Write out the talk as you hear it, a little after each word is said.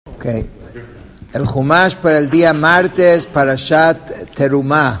Okay. El Humash para el día martes, Parashat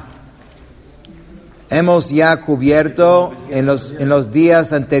Terumah. Hemos ya cubierto en los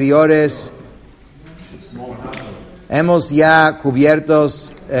días anteriores, hemos ya cubierto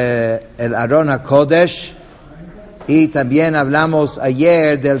el Aron HaKodesh y también hablamos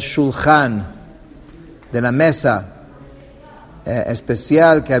ayer del Shulchan, de la mesa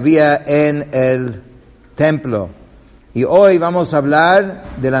especial que había en el templo. Y hoy vamos a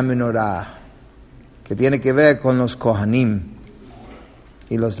hablar de la menorá, que tiene que ver con los Kohanim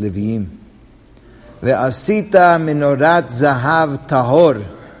y los Leviim. Ve'asita menorat zahav tahor.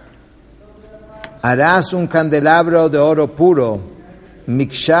 Harás un candelabro de oro puro.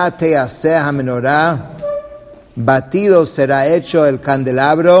 Miksha te'aseh hamenorá. Batido será hecho el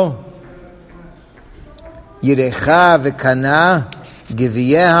candelabro. Yirecha ve'kana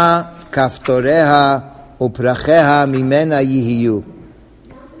gevieha kaftoreha uprajeha mimena yihiyu.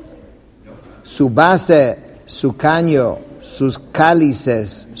 Su base, su caño, sus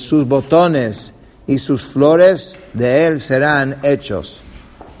cálices, sus botones y sus flores de él serán hechos.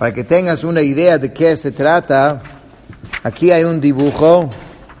 Para que tengas una idea de qué se trata, aquí hay un dibujo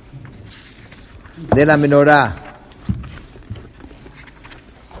de la menorá.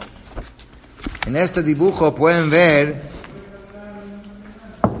 En este dibujo pueden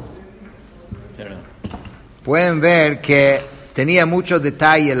ver que tenía mucho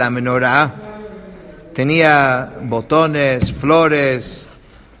detalle la menorá. Tenía botones, flores,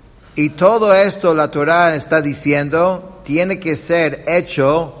 y todo esto la Torah está diciendo tiene que ser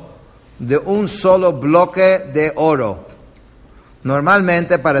hecho de un solo bloque de oro.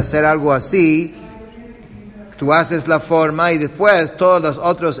 Normalmente para hacer algo así, tú haces la forma y después todos los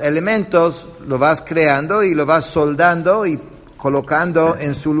otros elementos lo vas creando y lo vas soldando y colocando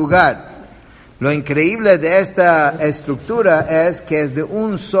en su lugar. Lo increíble de esta estructura es que es de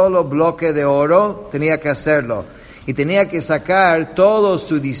un solo bloque de oro, tenía que hacerlo. Y tenía que sacar todo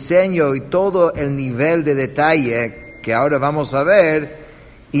su diseño y todo el nivel de detalle que ahora vamos a ver.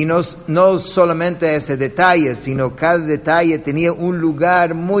 Y no solamente ese detalle, sino cada detalle tenía un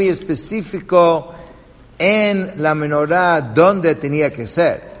lugar muy específico en la menorá donde tenía que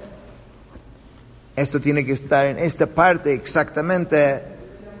ser. Esto tiene que estar en esta parte exactamente.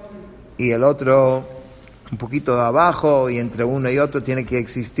 Y el otro un poquito abajo, y entre uno y otro tiene que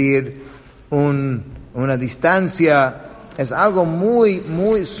existir una distancia. Es algo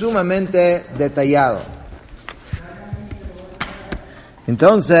muy sumamente detallado.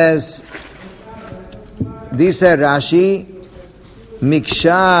 Entonces, dice Rashi,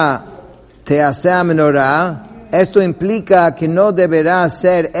 Miksha teaseh menorá. Esto implica que no deberá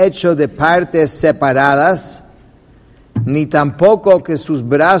ser hecho de partes separadas, ni tampoco que sus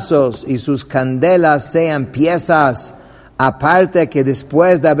brazos y sus candelas sean piezas aparte, que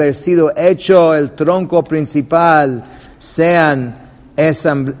después de haber sido hecho el tronco principal sean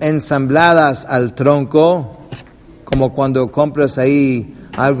ensambladas al tronco, como cuando compras ahí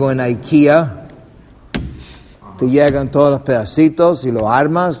algo en IKEA, te llegan todos los pedacitos y lo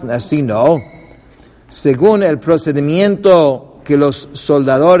armas. Así no. Según el procedimiento que los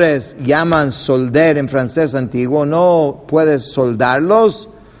soldadores llaman solder en francés antiguo, no puedes soldarlos,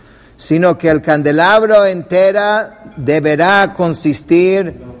 sino que el candelabro entera deberá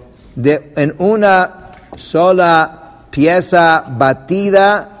consistir en una sola pieza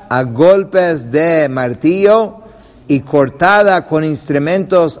batida a golpes de martillo y cortada con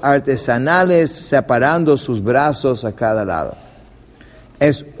instrumentos artesanales, separando sus brazos a cada lado.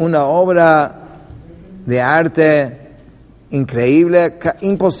 Es una obra de arte increíble,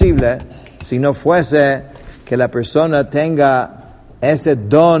 imposible, si no fuese que la persona tenga ese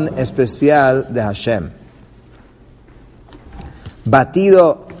don especial de Hashem.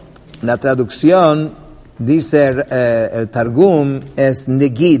 Batido, la traducción, dice el Targum, es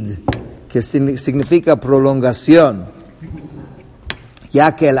negid, que significa prolongación,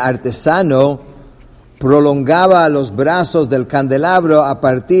 ya que el artesano prolongaba los brazos del candelabro a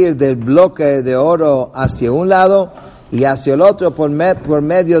partir del bloque de oro hacia un lado y hacia el otro por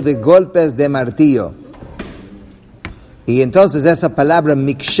medio de golpes de martillo. Y entonces esa palabra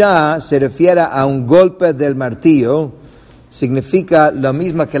miksha se refiere a un golpe del martillo. Significa lo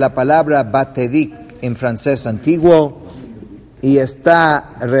mismo que la palabra batedik en francés antiguo, y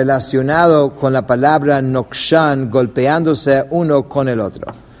está relacionado con la palabra nokshan, golpeándose uno con el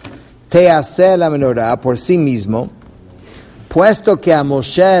otro. Teaseh la menorá por sí mismo, puesto que a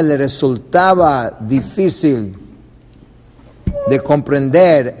Moshe le resultaba difícil de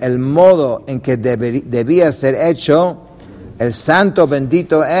comprender el modo en que debía ser hecho, el santo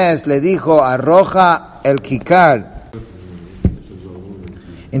bendito es, le dijo, arroja el kikar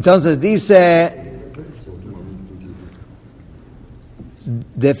Entonces dice,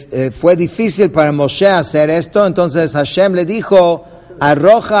 fue difícil para Moshe hacer esto, entonces Hashem le dijo,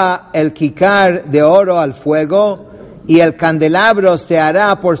 arroja el kikar de oro al fuego y el candelabro se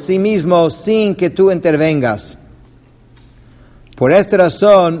hará por sí mismo sin que tú intervengas. Por esta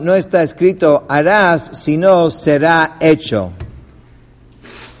razón no está escrito harás, sino será hecho.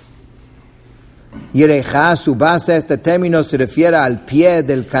 Yereja, su base, este término se refiere al pie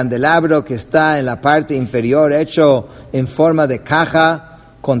del candelabro que está en la parte inferior, hecho en forma de caja,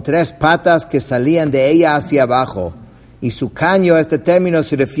 con 3 patas que salían de ella hacia abajo. Y su caño, este término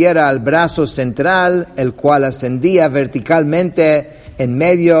se refiere al brazo central, el cual ascendía verticalmente en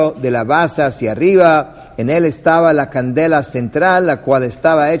medio de la base hacia arriba. En él estaba la candela central, la cual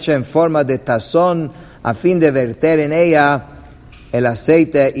estaba hecha en forma de tazón, a fin de verter en ella el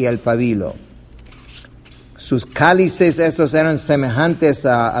aceite y el pabilo. Sus cálices, estos eran semejantes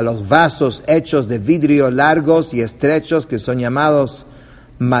a los vasos hechos de vidrio largos y estrechos que son llamados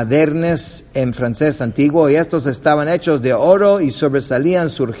madernes en francés antiguo, y estos estaban hechos de oro y sobresalían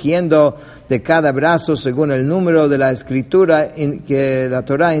surgiendo de cada brazo según el número de la escritura que la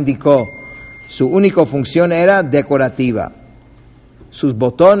Torá indicó. Su única función era decorativa. Sus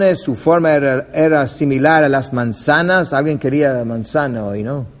botones, su forma era similar a las manzanas. Alguien quería manzana hoy,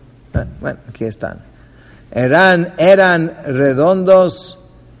 ¿no? Bueno, aquí están. Eran redondos,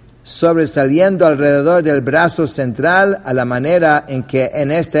 sobresaliendo alrededor del brazo central, a la manera en que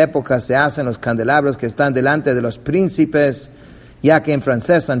en esta época se hacen los candelabros que están delante de los príncipes, ya que en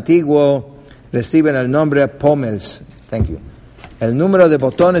francés antiguo reciben el nombre pommels. Thank you. El número de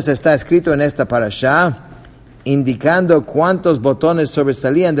botones está escrito en esta parashá, indicando cuántos botones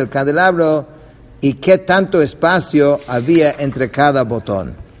sobresalían del candelabro y qué tanto espacio había entre cada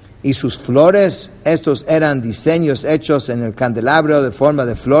botón. Y sus flores, estos eran diseños hechos en el candelabro de forma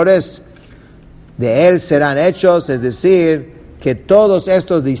de flores, de él serán hechos, es decir, que todos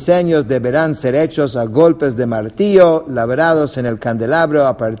estos diseños deberán ser hechos a golpes de martillo, labrados en el candelabro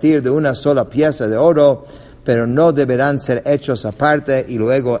a partir de una sola pieza de oro, pero no deberán ser hechos aparte y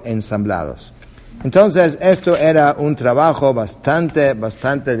luego ensamblados. Entonces, esto era un trabajo bastante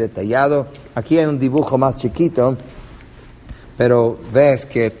detallado. Aquí hay un dibujo más chiquito, pero ves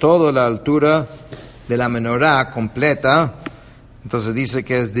que toda la altura de la menorá completa, entonces dice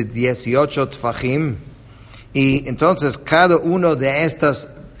que es de 18 tfajim, y entonces cada uno de estos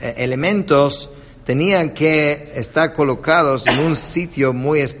elementos tenían que estar colocados en un sitio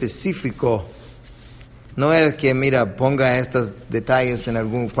muy específico. No es que, ponga estos detalles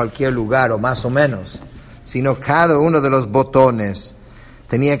en cualquier lugar o más o menos, sino cada uno de los botones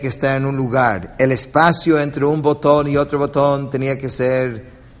tenía que estar en un lugar. El espacio entre un botón y otro botón tenía que ser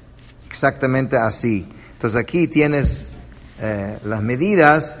exactamente así. Entonces aquí tienes las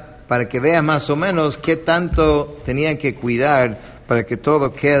medidas para que veas más o menos qué tanto tenían que cuidar para que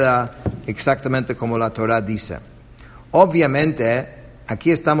todo queda exactamente como la Torá dice. Obviamente,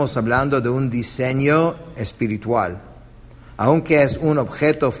 aquí estamos hablando de un diseño espiritual. Aunque es un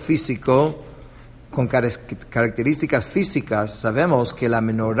objeto físico con características físicas, sabemos que la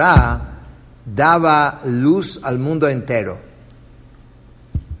menorá daba luz al mundo entero.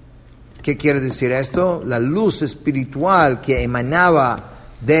 ¿Qué quiere decir esto? La luz espiritual que emanaba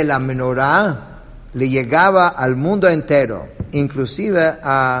de la menorá le llegaba al mundo entero, inclusive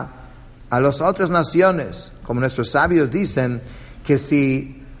a las otras naciones. Como nuestros sabios dicen, que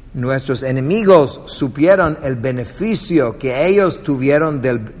si nuestros enemigos supieron el beneficio que ellos tuvieron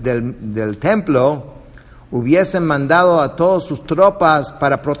del templo, hubiesen mandado a todas sus tropas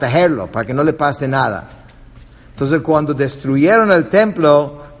para protegerlo, para que no le pase nada. Entonces, cuando destruyeron el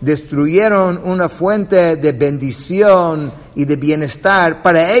templo, destruyeron una fuente de bendición y de bienestar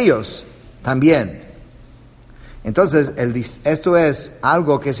para ellos también. Entonces, esto es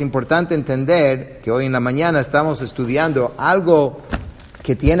algo que es importante entender, que hoy en la mañana estamos estudiando algo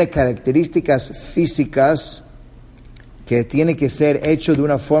que tiene características físicas, que tiene que ser hecho de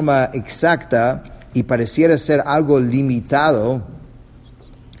una forma exacta y pareciera ser algo limitado.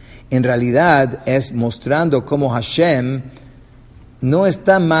 En realidad es mostrando cómo Hashem no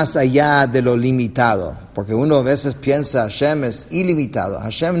está más allá de lo limitado, porque uno a veces piensa Hashem es ilimitado.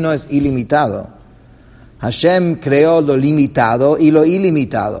 Hashem no es ilimitado. Hashem creó lo limitado y lo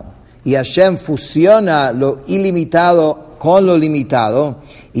ilimitado, y Hashem fusiona lo ilimitado con lo limitado,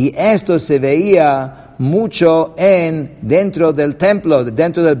 y esto se veía mucho dentro del templo,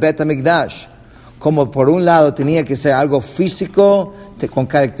 dentro del Bet HaMikdash. Como por un lado tenía que ser algo físico, con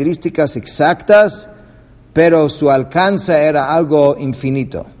características exactas, pero su alcance era algo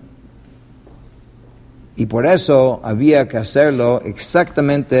infinito. Y por eso había que hacerlo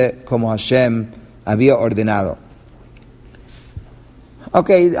exactamente como Hashem había ordenado. Ok,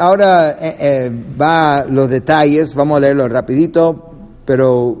 ahora va los detalles, vamos a leerlo rapidito,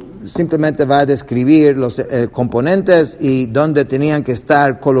 pero simplemente va a describir los componentes y dónde tenían que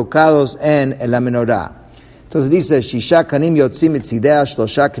estar colocados en la menorá. Entonces dice, Shisha kanim yotzim mitzidea,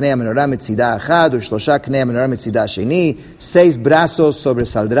 shlosha knei menorá mitzida achad, shlosha knei menorá mitzida sheni, 6 brazos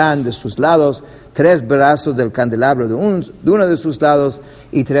sobresaldrán de sus lados, 3 brazos del candelabro de uno de sus lados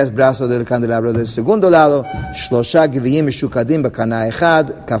y 3 brazos del candelabro del segundo lado, shlosha gviyim meshukadim bakana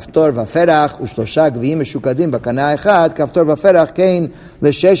echad, kaftor vaferach, shlosha gviyim meshukadim bakana echad, kaftor vaferach, kein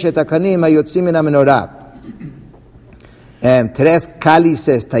lesheshet akanim hayotzim min menorá. 3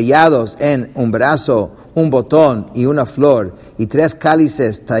 cálices tallados en un brazo, un botón y una flor, y 3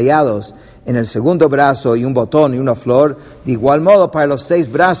 cálices tallados en el segundo brazo y un botón y una flor, de igual modo para los 6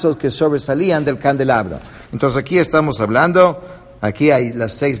 brazos que sobresalían del candelabro. Entonces aquí estamos hablando, aquí hay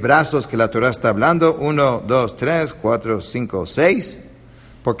los 6 brazos que la Torah está hablando, 1, 2, 3, 4, 5, 6,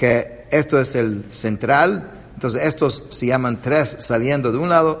 porque esto es el central. Entonces estos se llaman 3 saliendo de un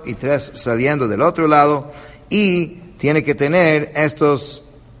lado y 3 saliendo del otro lado, y tiene que tener estos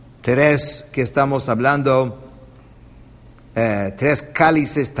 3 que estamos hablando, 3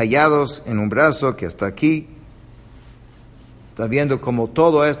 cálices tallados en un brazo que está aquí. Está viendo cómo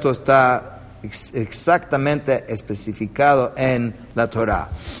todo esto está exactamente especificado en la Torah.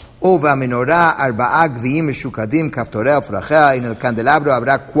 Uva menorá arba'a gviyim meshukadim kaftorei ufrachea. En el candelabro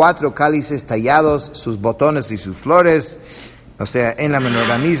habrá 4 cálices tallados, sus botones y sus flores. O sea, en la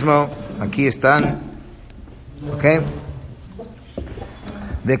menorá mismo, aquí están. ¿Ok?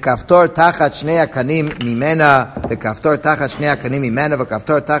 וכפתור תחת 2 הקנים ממנה, וכפתור תחת 2 הקנים ממנה,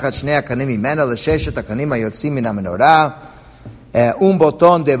 וכפתור תחת 2 הקנים ממנה, ל6 הקנים היוצאים מן המנורה, un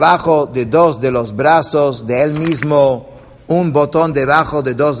botón debajo de 2 de los brazos de él mismo, un botón debajo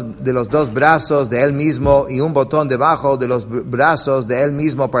de los 2 brazos de él mismo, y un botón debajo de los brazos de él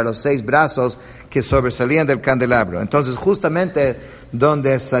mismo para los 6 brazos que sobresalían del candelabro. Entonces, justamente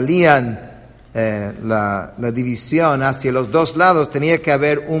donde salían la división hacia los 2 lados, tenía que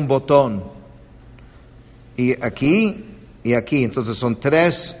haber un botón, y aquí y aquí. Entonces son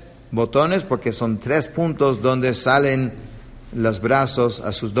 3 botones porque son 3 puntos donde salen los brazos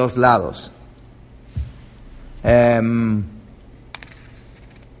a sus 2 lados.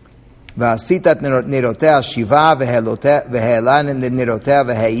 ועשית את נרותיה 7 והעלה נרותיה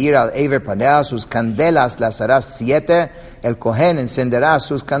והאיר על עבר פניה, sus candelas las hará 7, el Cohen encenderá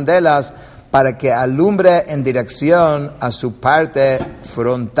sus candelas para que alumbre en dirección a su parte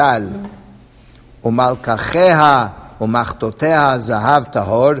frontal. Umalkajeha umachtoteha zahav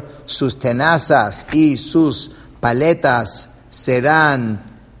tahor, sus tenazas y sus paletas serán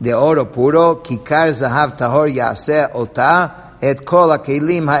de oro puro. Kikar zahav tahor yaseh ota, et kol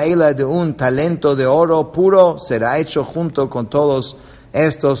hakelim haela, de un talento de oro puro será hecho junto con todos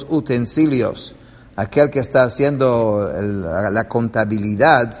estos utensilios. Aquel que está haciendo la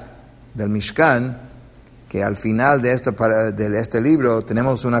contabilidad del Mishkan, que al final de este libro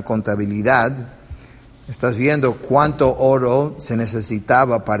tenemos una contabilidad, estás viendo cuánto oro se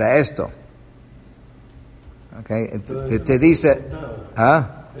necesitaba para esto. Okay. Te dice,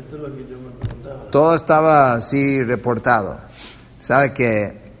 todo estaba así reportado. Sabe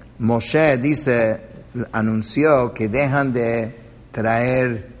que Moshe anunció que dejan de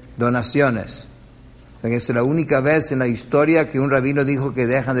traer donaciones. O sea, que es la única vez en la historia que un rabino dijo que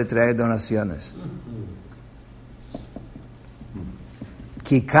dejan de traer donaciones.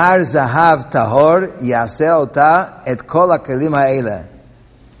 Kikar zahav tahor yaseh ota et kol hakelim haela.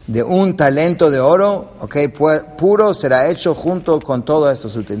 De un talento de oro, puro, será hecho junto con todos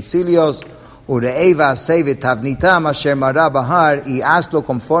estos utensilios. Urei va'asei v'tavnitam asher mará bahar, y hazlo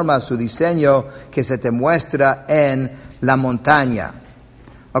conforme a su diseño que se te muestra en la montaña.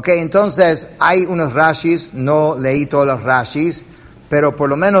 Entonces hay unos rashis, no leí todos los rashis, pero por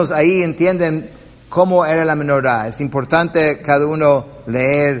lo menos ahí entienden cómo era la menorá. Es importante cada uno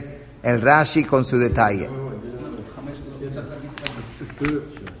leer el rashi con su detalle.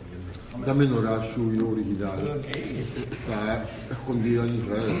 La menorá suya original está escondida en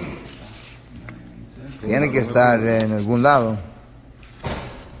Israel. Tiene que estar en algún lado.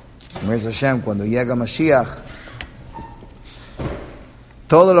 Hashem, cuando llega Mashiach,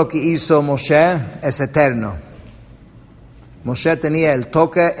 todo lo que hizo Moshe es eterno. Moshe tenía el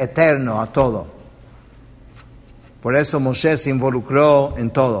toque eterno a todo. Por eso Moshe se involucró en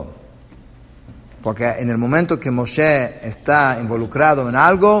todo. Porque en el momento que Moshe está involucrado en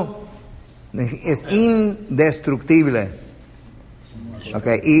algo, es indestructible.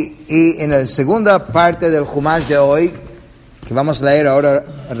 Okay. Y en la segunda parte del Jumash de hoy, que vamos a leer ahora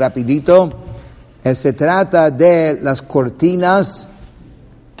rapidito, se trata de las cortinas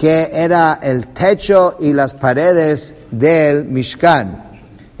que era el techo y las paredes del Mishkan.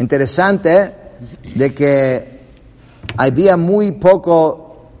 Interesante de que había muy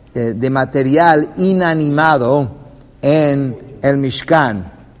poco de material inanimado en el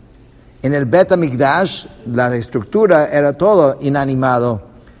Mishkan. En el Bet HaMikdash, la estructura era todo inanimado,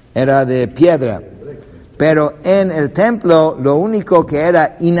 era de piedra. Pero en el templo, lo único que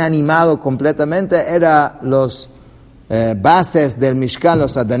era inanimado completamente era los bases del Mishkan,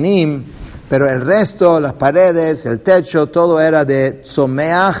 los Adanim, pero el resto, las paredes, el techo, todo era de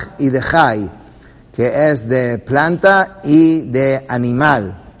Tzomeach y de Chai, que es de planta y de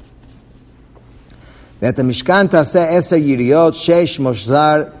animal. ואת המשכן תעשה 10 יריות, 6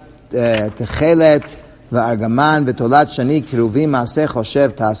 מושזר, תכלת וארגמן ותולת שני קרובים מעשה חושב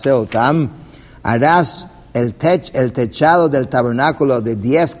תעשה אותם. harás el techado del tabernáculo de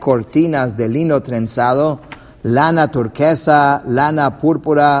 10 cortinas de lino trenzado, lana turquesa, lana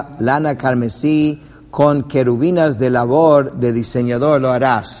púrpura, lana carmesí, con querubinas de labor de diseñador lo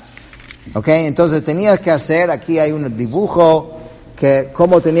harás. Okay, entonces tenías que hacer, aquí hay un dibujo que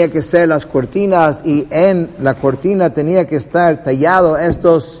cómo tenía que ser las cortinas, y en la cortina tenía que estar tallado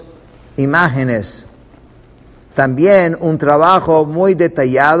estas imágenes. También un trabajo muy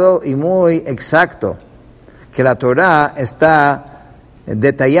detallado y muy exacto que la Torah está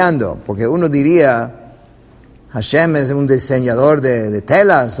detallando, porque uno diría Hashem es un diseñador de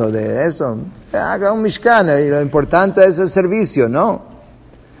telas o de eso, haga un Mishkan y lo importante es el servicio, no.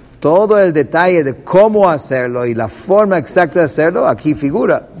 Todo el detalle de cómo hacerlo y la forma exacta de hacerlo aquí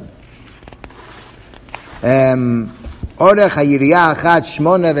figura. אורך היריעה אחת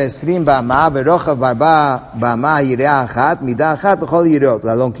 8.20 באמה ורוחב 4 באמה היריעה אחת, מידה אחת לכל יריעות.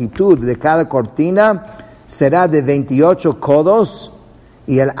 La longitud de cada cortina será de 28 codos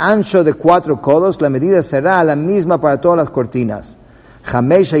y el ancho de 4 codos. La medida será la misma para todas las cortinas.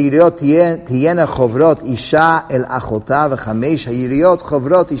 5 היריעות תהיינה חוברות אישה אל אחותה ו5 היריעות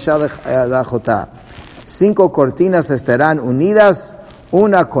חוברות אישה אל אחותה. 5 cortinas estarán unidas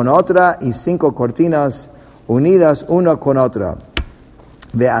una con otra y 5 cortinas unidas una con otra.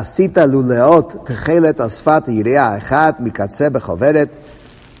 ועשית לולאות תכלת על שפת היריעה אחת מקצה בחוברת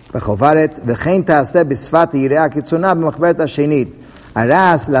וכן תעשה בשפת היריעה קיצונה במחברת השנית.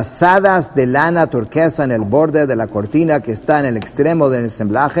 Harás lazadas de lana turquesa en el borde de la cortina que está en el extremo del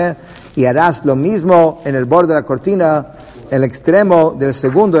ensamblaje, y harás lo mismo en el borde de la cortina, el extremo del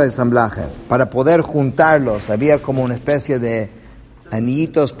segundo ensamblaje, para poder juntarlos. Había como una especie de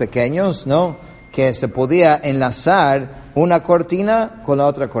anillitos pequeños, ¿no?, que se podía enlazar una cortina con la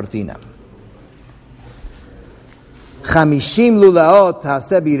otra cortina. 50 לולאות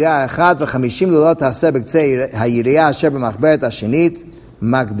תעשה ביריעה אחת ו50 לולאות תעשה בקצה היריעה אשר במחברת השנית,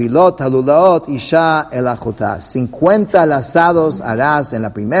 מקבילות הלולאות אישה אל אחותה. 50 lazados harás en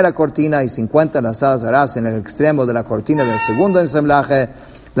la primera cortina y 50 lazados harás en el extremo de la cortina del segundo ensamblaje.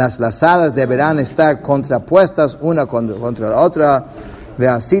 Las lazadas deberán estar contrapuestas una contra la otra.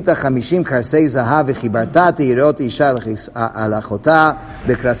 ועשית 50 קרסי זהב וחיברת תירות אישה על אחותה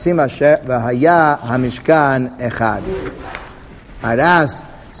בקרסים אשר והיה המשכן אחד. Harás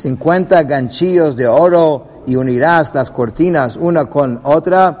 50 ganchillos de oro y unirás las cortinas una con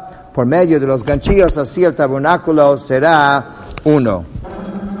otra por medio de los ganchillos, así el tabernáculo será uno.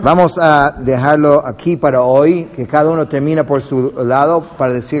 Vamos a dejarlo aquí para hoy, que cada uno termina por su lado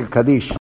para decir Kadish.